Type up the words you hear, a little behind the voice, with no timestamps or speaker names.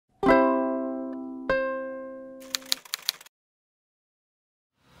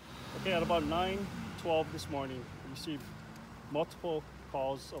Okay, at about 9:12 this morning, we received multiple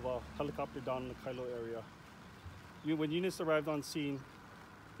calls of a helicopter down in the Kailua area. When units arrived on scene,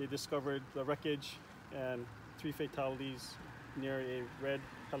 they discovered the wreckage and 3 fatalities near a red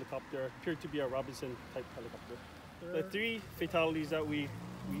helicopter, appeared to be a Robinson type helicopter. The 3 fatalities that we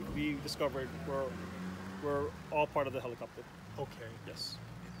discovered were all part of the helicopter. Okay. Yes.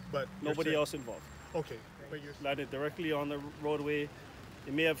 But nobody else involved. Okay. But you're Landed directly on the roadway.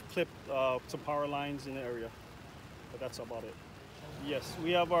 It may have clipped some power lines in the area, but that's about it. Yes,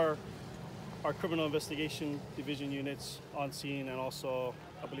 we have our criminal investigation division units on scene, and also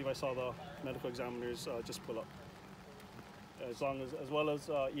I believe I saw the medical examiners just pull up, as well as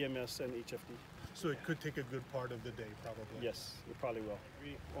EMS and HFD. So it could take a good part of the day, probably. Yes, it probably will.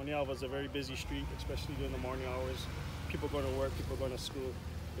 O'Neill was a very busy street, especially during the morning hours. People going to work, people going to school.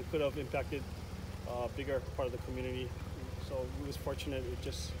 It could have impacted a bigger part of the community. So we was fortunate it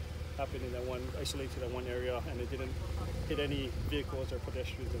just happened in isolated in one area, and it didn't hit any vehicles or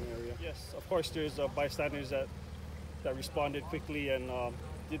pedestrians in the area. Yes, of course there's bystanders that responded quickly and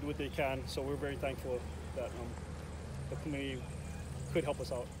did what they can. So we're very thankful that the community could help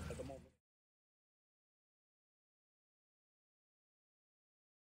us out.